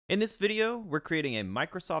In this video, we're creating a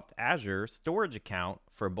Microsoft Azure storage account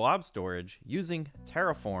for Blob Storage using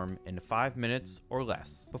Terraform in 5 minutes or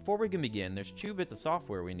less. Before we can begin, there's 2 bits of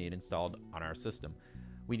software we need installed on our system.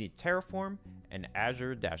 We need Terraform and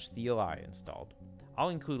Azure-CLI installed. I'll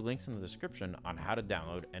include links in the description on how to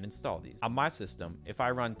download and install these. On my system, if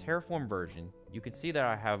I run Terraform version, you can see that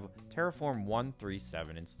I have Terraform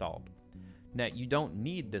 1.3.7 installed. Now, you don't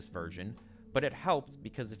need this version, but it helps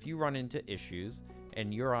because if you run into issues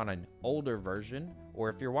and you're on an older version, or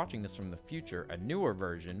if you're watching this from the future, a newer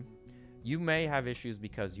version, you may have issues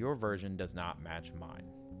because your version does not match mine.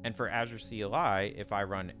 And for Azure CLI, if I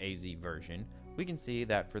run AZ version, we can see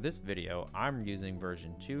that for this video, I'm using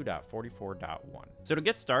version 2.44.1. So to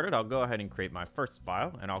get started, I'll go ahead and create my first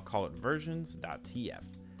file, and I'll call it versions.tf.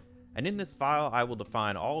 And in this file, I will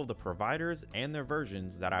define all of the providers and their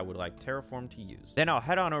versions that I would like Terraform to use. Then I'll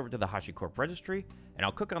head on over to the HashiCorp registry, and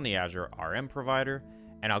I'll click on the Azure RM provider,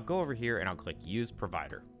 and I'll go over here and I'll click Use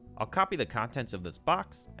Provider. I'll copy the contents of this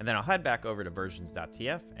box, and then I'll head back over to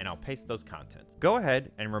versions.tf, and I'll paste those contents. Go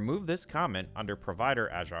ahead and remove this comment under Provider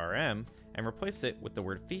Azure RM, and replace it with the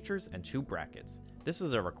word Features and 2 brackets. This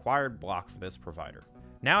is a required block for this provider.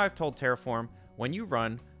 Now I've told Terraform, when you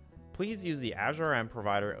run, please use the Azure RM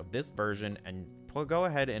provider of this version and go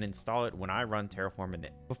ahead and install it when I run Terraform init.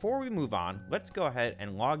 Before we move on, let's go ahead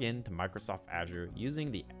and log in to Microsoft Azure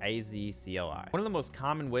using the AZ CLI. One of the most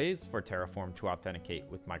common ways for Terraform to authenticate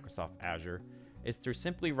with Microsoft Azure is through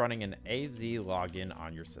simply running an AZ login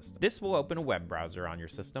on your system. This will open a web browser on your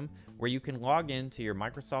system where you can log into your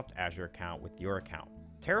Microsoft Azure account with your account.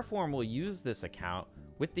 Terraform will use this account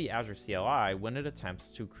with the Azure CLI when it attempts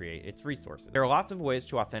to create its resources. There are lots of ways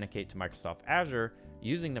to authenticate to Microsoft Azure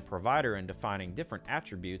using the provider and defining different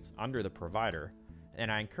attributes under the provider,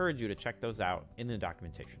 and I encourage you to check those out in the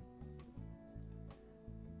documentation.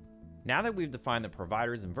 Now that we've defined the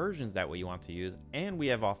providers and versions that we want to use, and we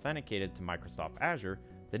have authenticated to Microsoft Azure,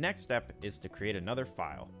 the next step is to create another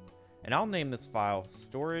file. And I'll name this file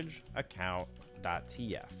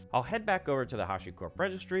storageaccount.tf. I'll head back over to the HashiCorp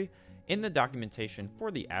registry. In the documentation for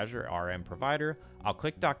the Azure RM provider, I'll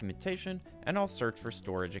click Documentation and I'll search for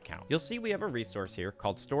Storage Account. You'll see we have a resource here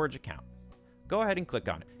called Storage Account. Go ahead and click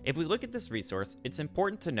on it. If we look at this resource, it's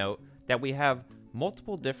important to note that we have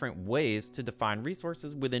multiple different ways to define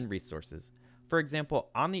resources within resources. For example,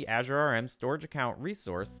 on the Azure RM Storage Account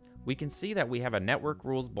resource, we can see that we have a network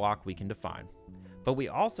rules block we can define. But we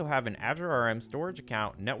also have an Azure RM Storage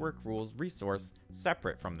Account network rules resource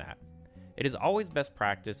separate from that. It is always best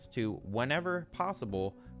practice to, whenever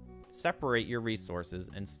possible, separate your resources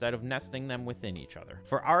instead of nesting them within each other.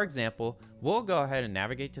 For our example, we'll go ahead and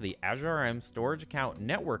navigate to the Azure RM Storage Account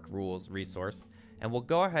network rules resource, and we'll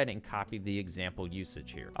go ahead and copy the example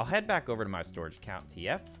usage here. I'll head back over to my storage account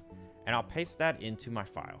TF, and I'll paste that into my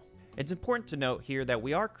file. It's important to note here that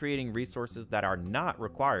we are creating resources that are not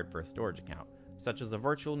required for a storage account, such as a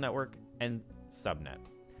virtual network and subnet.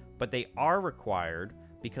 But they are required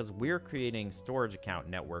because we're creating storage account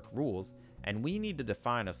network rules, and we need to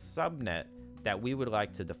define a subnet that we would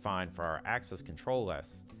like to define for our access control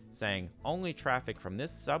list, saying only traffic from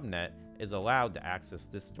this subnet is allowed to access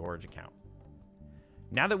this storage account.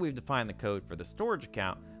 Now that we've defined the code for the storage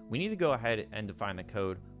account, we need to go ahead and define the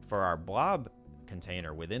code for our blob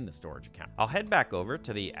container within the storage account. I'll head back over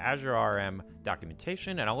to the Azure RM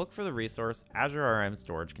documentation and I'll look for the resource Azure RM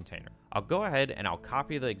storage container. I'll go ahead and I'll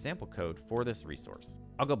copy the example code for this resource.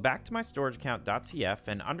 I'll go back to my storageaccount.tf,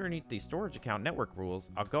 and underneath the storage account network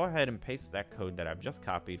rules, I'll go ahead and paste that code that I've just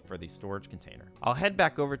copied for the storage container. I'll head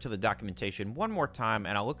back over to the documentation one more time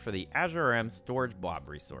and I'll look for the Azure RM storage blob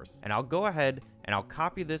resource. And I'll go ahead and I'll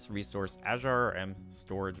copy this resource Azure RM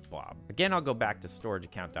storage blob. Again, I'll go back to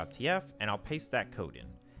storageaccount.tf and I'll paste that code in.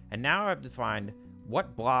 And now I've defined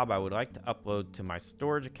what blob I would like to upload to my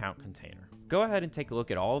storage account container. Go ahead and take a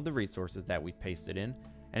look at all of the resources that we've pasted in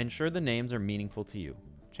and ensure the names are meaningful to you.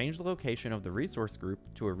 Change the location of the resource group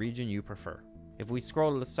to a region you prefer. If we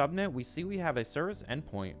scroll to the subnet, we see we have a service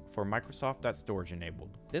endpoint for Microsoft.storage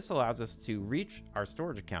enabled. This allows us to reach our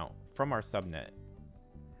storage account from our subnet.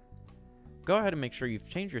 Go ahead and make sure you've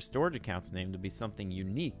changed your storage account's name to be something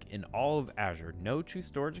unique in all of Azure. No 2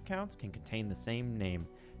 storage accounts can contain the same name,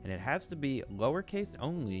 and it has to be lowercase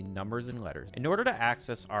only numbers and letters. In order to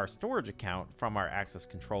access our storage account from our access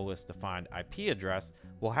control list defined IP address,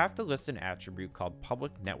 we'll have to list an attribute called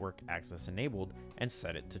public network access enabled and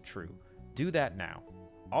set it to true. Do that now.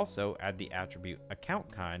 Also add the attribute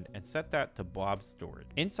account kind and set that to Blob Storage.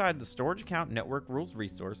 Inside the storage account network rules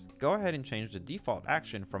resource, go ahead and change the default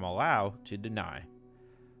action from allow to deny.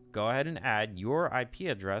 Go ahead and add your IP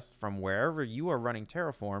address from wherever you are running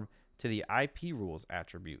Terraform to the IP rules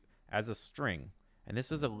attribute as a string, and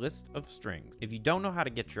this is a list of strings. If you don't know how to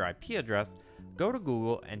get your IP address, go to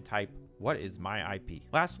Google and type "what is my IP."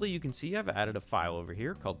 Lastly, you can see I've added a file over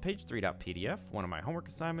here called page3.pdf, one of my homework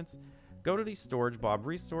assignments. Go to the storage blob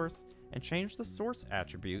resource and change the source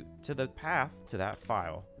attribute to the path to that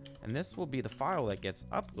file, and this will be the file that gets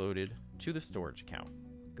uploaded to the storage account.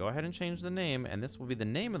 Go ahead and change the name, and this will be the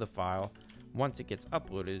name of the file once it gets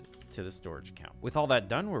uploaded to the storage account. With all that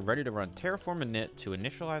done, we're ready to run Terraform init to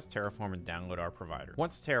initialize Terraform and download our provider.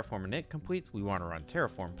 Once Terraform init completes, we want to run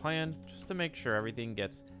Terraform plan just to make sure everything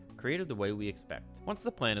gets created the way we expect. Once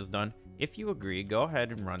the plan is done, if you agree, go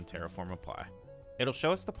ahead and run Terraform apply. It'll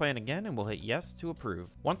show us the plan again, and we'll hit yes to approve.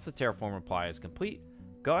 Once the Terraform apply is complete,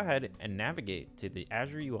 go ahead and navigate to the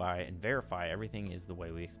Azure UI and verify everything is the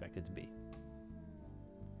way we expect it to be.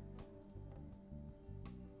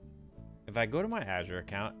 If I go to my Azure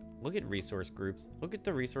account, look at resource groups, look at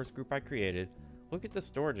the resource group I created, look at the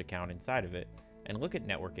storage account inside of it, and look at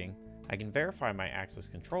networking, I can verify my access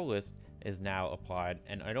control list is now applied,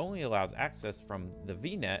 and it only allows access from the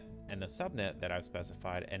VNet and the subnet that I've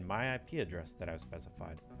specified and my IP address that I've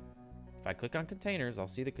specified. If I click on containers, I'll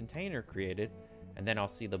see the container created, and then I'll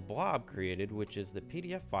see the blob created, which is the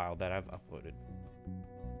PDF file that I've uploaded.